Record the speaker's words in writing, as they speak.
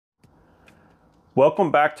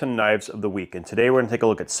Welcome back to Knives of the Week, and today we're going to take a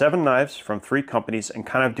look at 7 knives from 3 companies and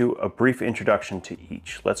kind of do a brief introduction to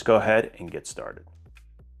each. Let's go ahead and get started.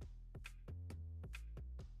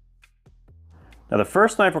 Now the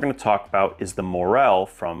first knife we're going to talk about is the Morel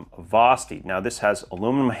from Vosteed. Now this has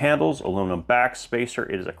aluminum handles, aluminum back spacer,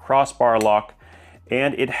 it is a crossbar lock,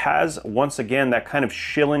 and it has, once again, that kind of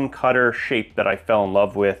shilling cutter shape that I fell in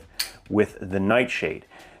love with the Nightshade.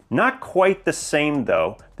 Not quite the same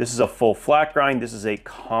though. This is a full flat grind. This is a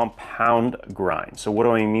compound grind. So what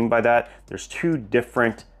do I mean by that? There's 2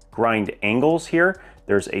 different grind angles here.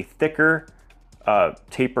 There's a thicker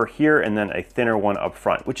taper here and then a thinner one up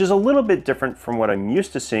front, which is a little bit different from what I'm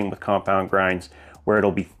used to seeing with compound grinds, where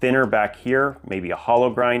it'll be thinner back here, maybe a hollow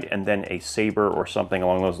grind, and then a saber or something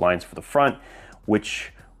along those lines for the front,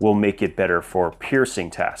 which will make it better for piercing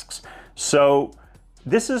tasks. So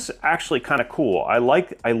this is actually kind of cool. I like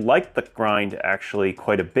the grind actually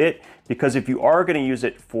quite a bit, because if you are going to use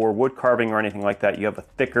it for wood carving or anything like that, you have a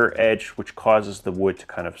thicker edge which causes the wood to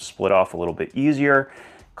kind of split off a little bit easier,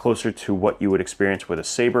 closer to what you would experience with a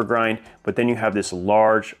saber grind. But then you have this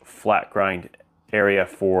large flat grind area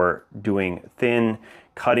for doing thin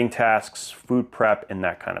cutting tasks, food prep, and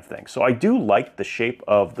that kind of thing. So I do like the shape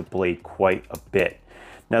of the blade quite a bit.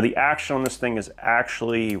 Now the action on this thing is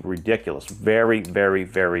actually ridiculous. Very, very,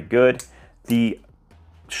 very good. The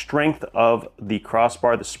strength of the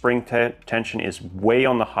crossbar, the spring tension, is way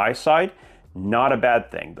on the high side. Not a bad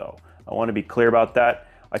thing though. I want to be clear about that.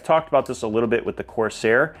 I talked about this a little bit with the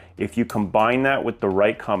Corsair. If you combine that with the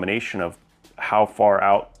right combination of how far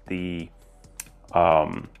out the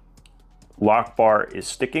lock bar is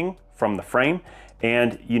sticking from the frame,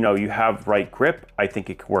 and you have right grip, I think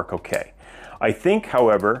it can work okay. I think,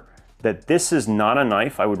 however, that this is not a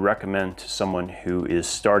knife I would recommend to someone who is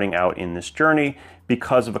starting out in this journey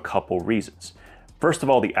because of a couple reasons. First of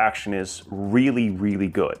all, the action is really, really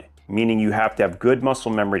good, meaning you have to have good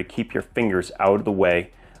muscle memory to keep your fingers out of the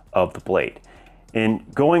way of the blade.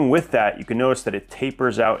 And going with that, you can notice that it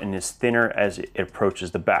tapers out and is thinner as it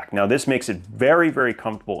approaches the back. Now this makes it very, very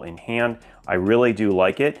comfortable in hand. I really do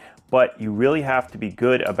like it, but you really have to be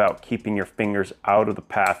good about keeping your fingers out of the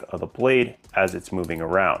path of the blade as it's moving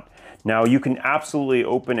around. Now you can absolutely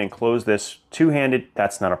open and close this two-handed,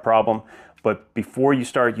 that's not a problem, but before you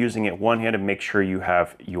start using it one-handed, make sure you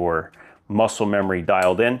have your muscle memory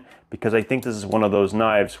dialed in, because I think this is one of those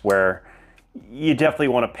knives where you definitely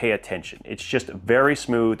want to pay attention. It's just very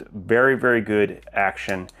smooth, very, very good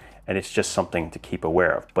action, and it's just something to keep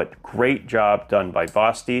aware of. But great job done by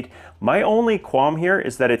Vosteed. My only qualm here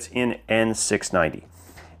is that it's in N690.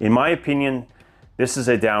 In my opinion, this is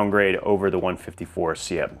a downgrade over the 154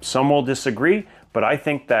 CM. Some will disagree, but I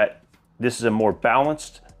think that this is a more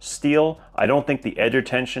balanced steel. I don't think the edge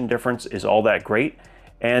tension difference is all that great,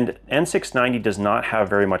 and N690 does not have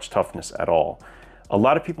very much toughness at all. A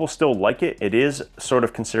lot of people still like it. It is sort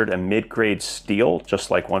of considered a mid-grade steel, just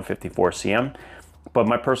like 154 CM. But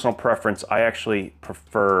my personal preference, I actually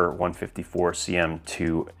prefer 154 CM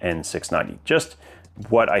to N690. Just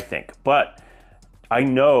what I think. But I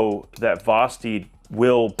know that Vosteed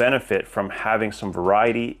will benefit from having some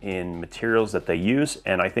variety in materials that they use,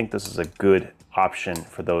 and I think this is a good option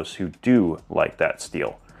for those who do like that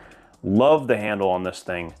steel. Love the handle on this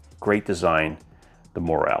thing. Great design, the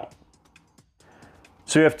Morel.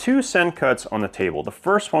 So we have 2 Sencuts on the table. The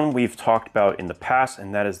first one we've talked about in the past,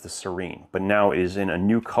 and that is the Serene, but now it is in a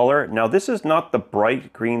new color. Now this is not the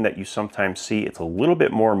bright green that you sometimes see. It's a little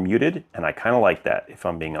bit more muted, and I kind of like that, if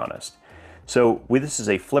I'm being honest. So this is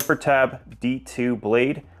a flipper tab D2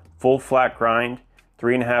 blade, full flat grind,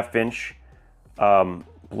 3.5 inch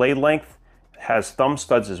blade length. It has thumb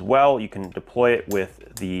studs as well. You can deploy it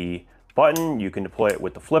with the button, you can deploy it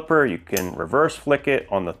with the flipper, you can reverse flick it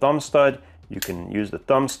on the thumb stud. You can use the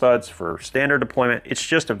thumb studs for standard deployment. It's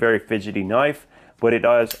just a very fidgety knife, but it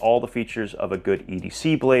has all the features of a good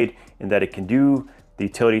EDC blade in that it can do the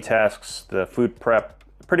utility tasks, the food prep,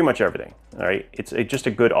 pretty much everything. All right, it's just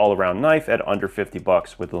a good all-around knife at under 50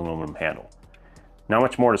 bucks with aluminum handle. Not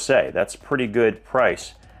much more to say. That's a pretty good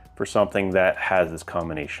price for something that has this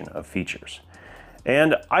combination of features.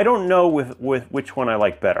 And I don't know with which one I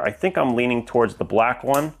like better. I think I'm leaning towards the black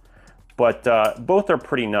one, but both are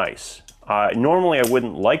pretty nice. Normally I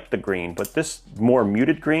wouldn't like the green, but this more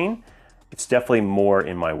muted green, it's definitely more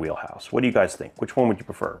in my wheelhouse. What do you guys think? Which one would you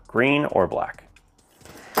prefer, green or black?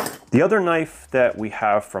 The other knife that we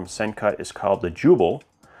have from Sencut is called the Jubal,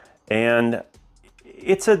 and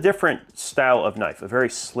it's a different style of knife, a very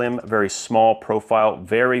slim, very small profile,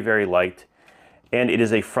 very, very light, and it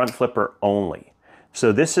is a front flipper only.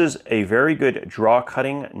 So this is a very good draw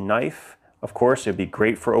cutting knife Of course, it'd be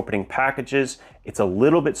great for opening packages. It's a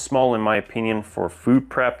little bit small in my opinion for food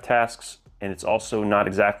prep tasks, and it's also not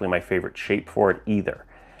exactly my favorite shape for it either.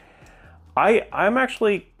 I'm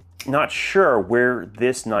actually not sure where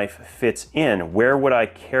this knife fits in. Where would I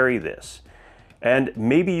carry this? And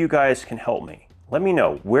maybe you guys can help me. Let me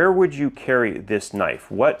know, where would you carry this knife?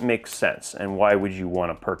 What makes sense and why would you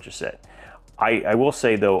want to purchase it? I will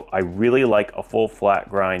say though, I really like a full flat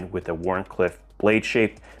grind with a Wharncliffe blade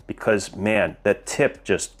shape because man, that tip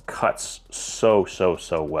just cuts so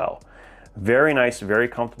well. Very nice, very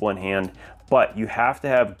comfortable in hand, but you have to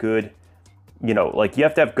have good, you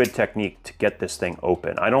have to have good technique to get this thing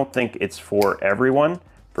open. I don't think it's for everyone,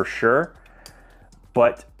 for sure,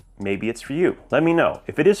 but maybe it's for you. Let me know.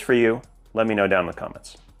 If it is for you, let me know down in the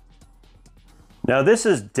comments. Now this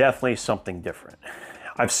is definitely something different.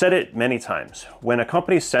 I've said it many times. When a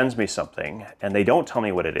company sends me something and they don't tell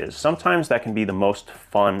me what it is, sometimes that can be the most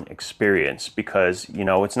fun experience because,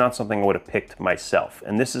 it's not something I would have picked myself.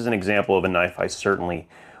 And this is an example of a knife I certainly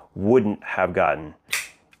wouldn't have gotten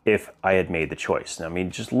if I had made the choice. Now, I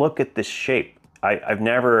mean, just look at this shape. I've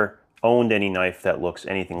never owned any knife that looks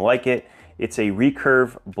anything like it. It's a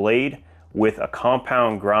recurve blade with a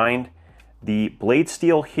compound grind. The blade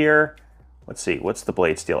steel here, let's see, what's the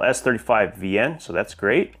blade steel? S35 VN, so that's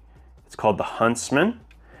great. It's called the Huntsman.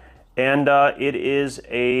 And it is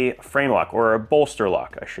a frame lock, or a bolster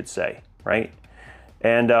lock, I should say, right?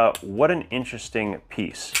 And what an interesting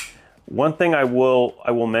piece. One thing I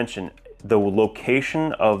will mention, the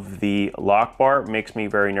location of the lock bar makes me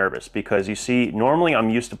very nervous because you see, normally I'm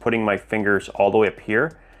used to putting my fingers all the way up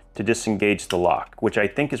here to disengage the lock, which I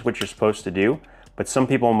think is what you're supposed to do, but some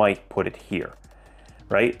people might put it here,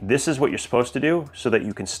 right? This is what you're supposed to do so that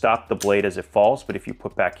you can stop the blade as it falls, but if you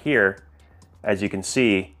put back here, as you can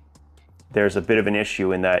see, there's a bit of an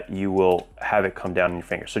issue in that you will have it come down in your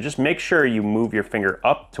finger. So just make sure you move your finger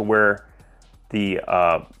up to where the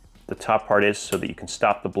top part is so that you can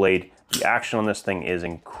stop the blade. The action on this thing is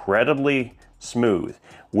incredibly smooth,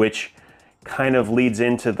 which kind of leads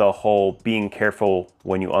into the whole being careful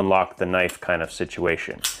when you unlock the knife kind of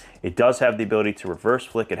situation. It does have the ability to reverse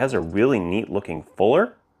flick. It has a really neat looking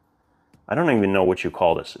fuller. I don't even know what you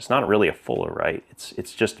call this. It's not really a fuller, right?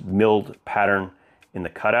 It's just milled pattern in the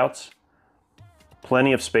cutouts.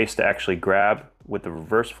 Plenty of space to actually grab with the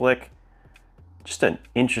reverse flick. Just an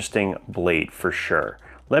interesting blade for sure.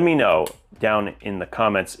 Let me know down in the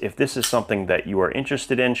comments if this is something that you are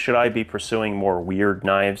interested in. Should I be pursuing more weird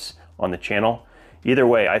knives on the channel? Either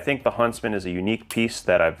way, I think the Huntsman is a unique piece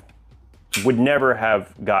that I would never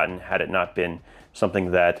have gotten had it not been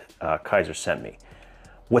something that Kizer sent me.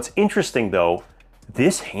 What's interesting though,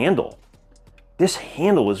 this handle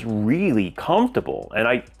is really comfortable,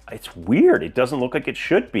 and it's weird. It doesn't look like it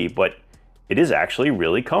should be, but it is actually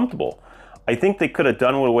really comfortable. I think they could have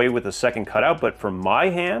done away with a second cutout, but for my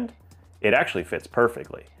hand, it actually fits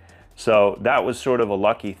perfectly. So that was sort of a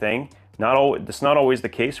lucky thing. That's not always the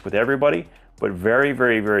case with everybody, but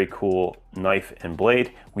very cool knife and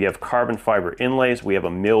blade. We have carbon fiber inlays. We have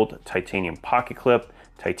a milled titanium pocket clip,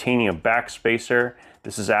 titanium back spacer.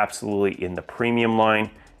 This is absolutely in the premium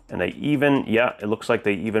line. And they even, yeah, it looks like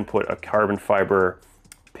they even put a carbon fiber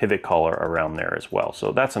pivot collar around there as well.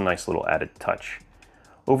 So that's a nice little added touch.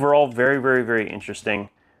 Overall, very interesting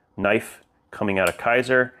knife coming out of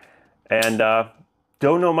Kizer. And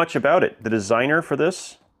don't know much about it. The designer for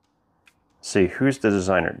this, let's see, who's the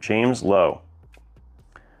designer? James Lowe.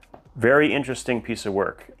 Very interesting piece of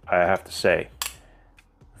work, I have to say.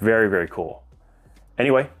 Very cool.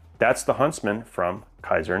 Anyway, that's the Huntsman from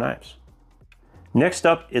Kizer Knives. Next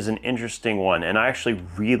up is an interesting one, and I actually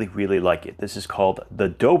really like it. This is called the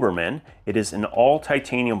Doberman. It is an all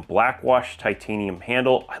titanium, black wash titanium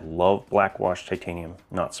handle. I love black wash titanium,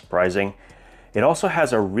 not surprising. It also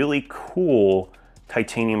has a really cool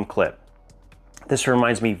titanium clip. This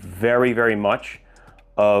reminds me very much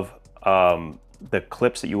of the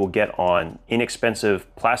clips that you will get on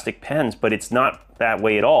inexpensive plastic pens, but it's not that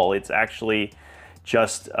way at all. It's actually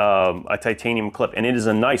just a titanium clip, and it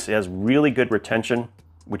has really good retention,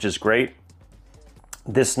 which is great.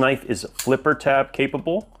 This knife is flipper tab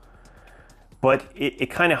capable, but it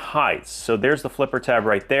kind of hides. So there's the flipper tab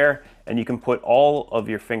right there, and you can put all of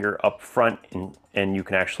your finger up front and you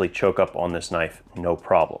can actually choke up on this knife, no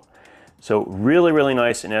problem. So really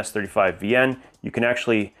nice in S35 VN. You can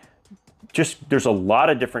actually there's a lot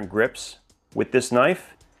of different grips with this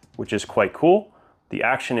knife, which is quite cool. The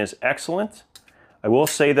action is excellent. I will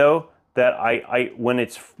say though that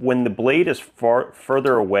when the blade is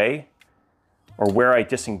further away, or where I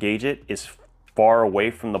disengage it is far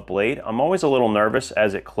away from the blade, I'm always a little nervous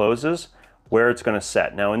as it closes, where it's going to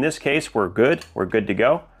set. Now in this case, we're good to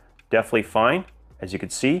go, definitely fine, as you can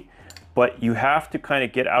see, but you have to kind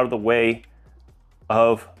of get out of the way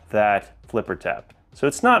of that flipper tab. So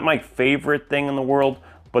it's not my favorite thing in the world,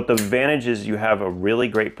 but the advantage is you have a really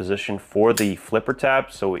great position for the flipper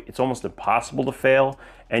tab, so it's almost impossible to fail,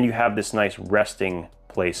 and you have this nice resting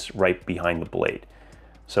place right behind the blade.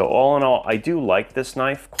 So all in all, I do like this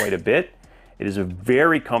knife quite a bit. It is a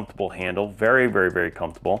very comfortable handle, very, very, very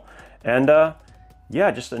comfortable. And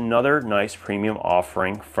yeah, just another nice premium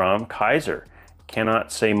offering from Kizer.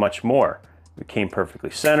 Cannot say much more. It came perfectly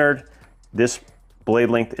centered. This blade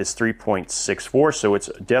length is 3.64, so it's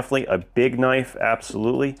definitely a big knife,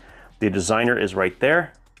 absolutely. The designer is right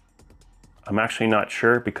there. I'm actually not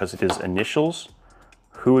sure because it is initials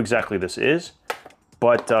who exactly this is,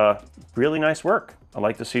 but really nice work. I'd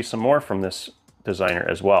like to see some more from this designer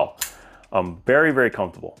as well. Very, very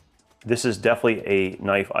comfortable. This is definitely a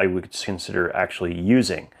knife I would consider actually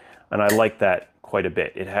using, and I like that quite a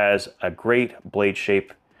bit. It has a great blade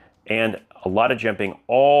shape and a lot of jimping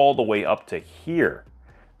all the way up to here.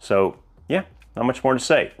 So yeah, not much more to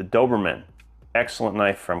say. The Doberman, excellent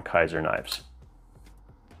knife from Kizer Knives.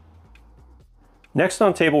 Next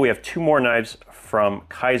on the table, we have two more knives from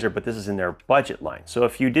Kizer, but this is in their budget line. So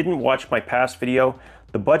if you didn't watch my past video,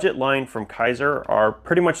 the budget line from Kizer are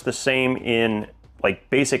pretty much the same in like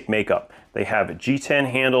basic makeup. They have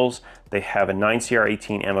G10 handles, they have a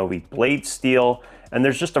 9CR18 MOV blade steel, and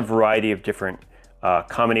there's just a variety of different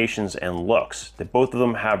combinations and looks. Both of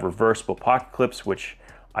them have reversible pocket clips, which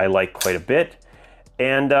I like quite a bit.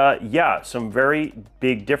 And yeah, some very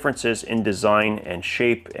big differences in design and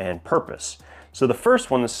shape and purpose. So the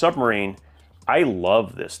first one, the Submarine, I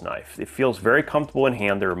love this knife. It feels very comfortable in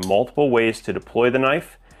hand. There are multiple ways to deploy the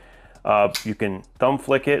knife. You can thumb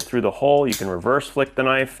flick it through the hole. You can reverse flick the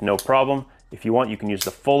knife, no problem. If you want, you can use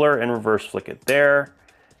the fuller and reverse flick it there.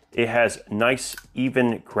 It has nice,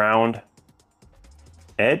 even ground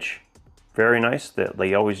edge. Very nice.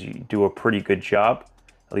 They always do a pretty good job,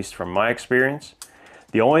 at least from my experience.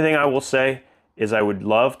 The only thing I will say is I would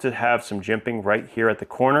love to have some jimping right here at the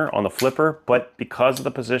corner on the flipper, but because of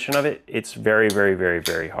the position of it, it's very, very, very,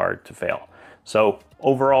 very hard to fail. So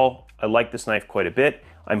overall, I like this knife quite a bit.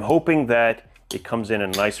 I'm hoping that it comes in a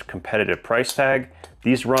nice competitive price tag.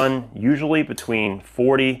 These run usually between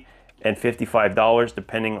 $40 and $55,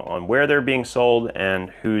 depending on where they're being sold and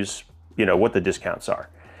who's, you know, what the discounts are.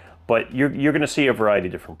 But you're gonna see a variety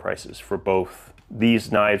of different prices for both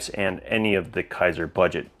these knives and any of the Kizer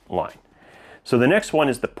budget line. So the next one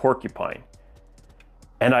is the Porcupine.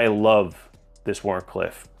 And I love this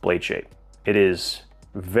Wharncliffe blade shape. It is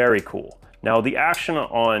very cool. Now the action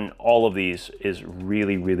on all of these is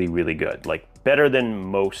really, really, really good. Like better than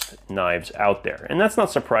most knives out there. And that's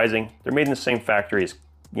not surprising. They're made in the same factory as,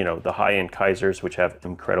 you know, the high-end Kizers, which have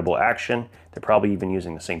incredible action. They're probably even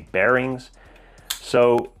using the same bearings.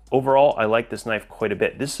 So overall, I like this knife quite a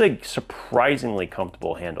bit. This is a surprisingly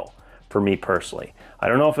comfortable handle for me personally. I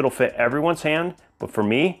don't know if it'll fit everyone's hand, but for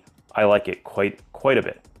me, I like it quite a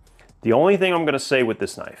bit. The only thing I'm gonna say with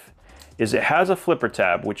this knife is it has a flipper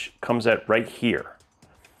tab, which comes at right here.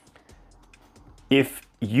 If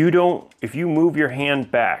you move your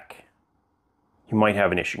hand back, you might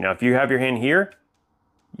have an issue. Now, if you have your hand here,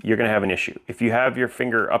 you're gonna have an issue. If you have your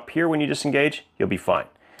finger up here when you disengage, you'll be fine.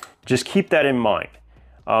 Just keep that in mind.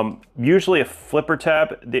 Usually a flipper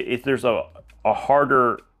tab, there's a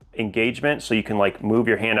harder engagement, so you can like move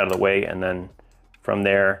your hand out of the way and then from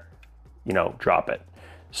there, you know, drop it.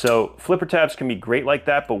 So flipper tabs can be great like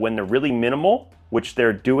that, but when they're really minimal, which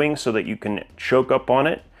they're doing so that you can choke up on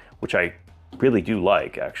it, which I really do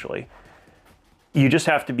like actually, you just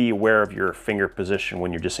have to be aware of your finger position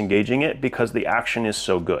when you're disengaging it because the action is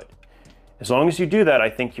so good. As long as you do that, I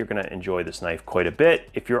think you're gonna enjoy this knife quite a bit.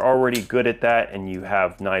 If you're already good at that and you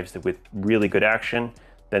have knives with really good action,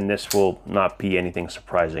 then this will not be anything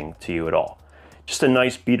surprising to you at all. Just a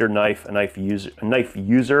nice beater knife, a knife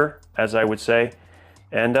user, as I would say.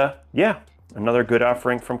 And yeah, another good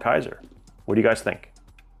offering from Kizer. What do you guys think?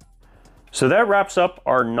 So that wraps up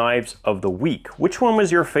our knives of the week. Which one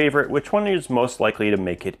was your favorite? Which one is most likely to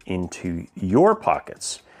make it into your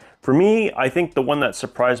pockets? For me, I think the one that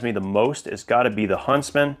surprised me the most has got to be the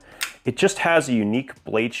Huntsman. It just has a unique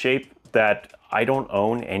blade shape that I don't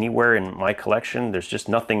own anywhere in my collection. There's just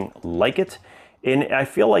nothing like it. And I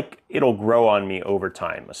feel like it'll grow on me over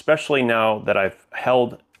time, especially now that I've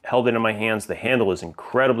held it in my hands. The handle is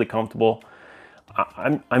incredibly comfortable.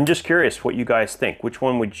 I'm just curious what you guys think. Which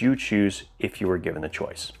one would you choose if you were given the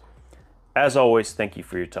choice? As always, thank you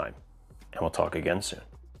for your time, and we'll talk again soon.